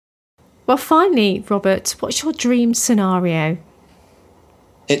Well, finally, Robert, what's your dream scenario?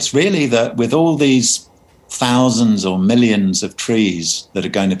 It's really that with all these thousands or millions of trees that are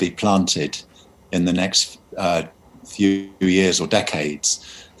going to be planted in the next few years or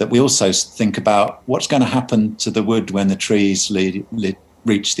decades, that we also think about what's going to happen to the wood when the trees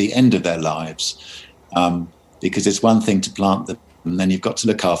reach the end of their lives. Because it's one thing to plant them, and then you've got to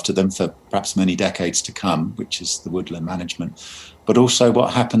look after them for perhaps many decades to come, which is the woodland management, but also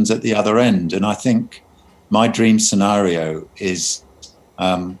what happens at the other end. And I think my dream scenario is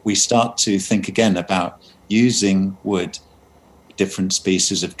we start to think again about using wood, different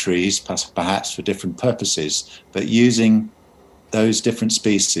species of trees, perhaps for different purposes, but using those different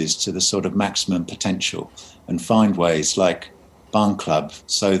species to the sort of maximum potential, and find ways like Barn Club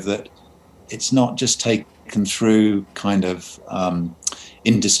so that it's not just taken through kind of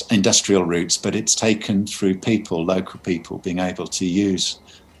industrial routes, but it's taken through people, local people, being able to use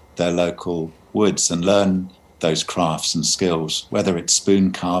their local woods and learn those crafts and skills, whether it's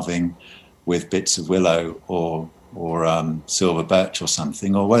spoon carving with bits of willow or silver birch or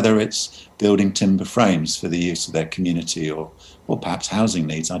something, or whether it's building timber frames for the use of their community or perhaps housing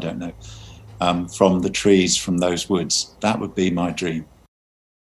needs, I don't know, from the trees from those woods. That would be my dream.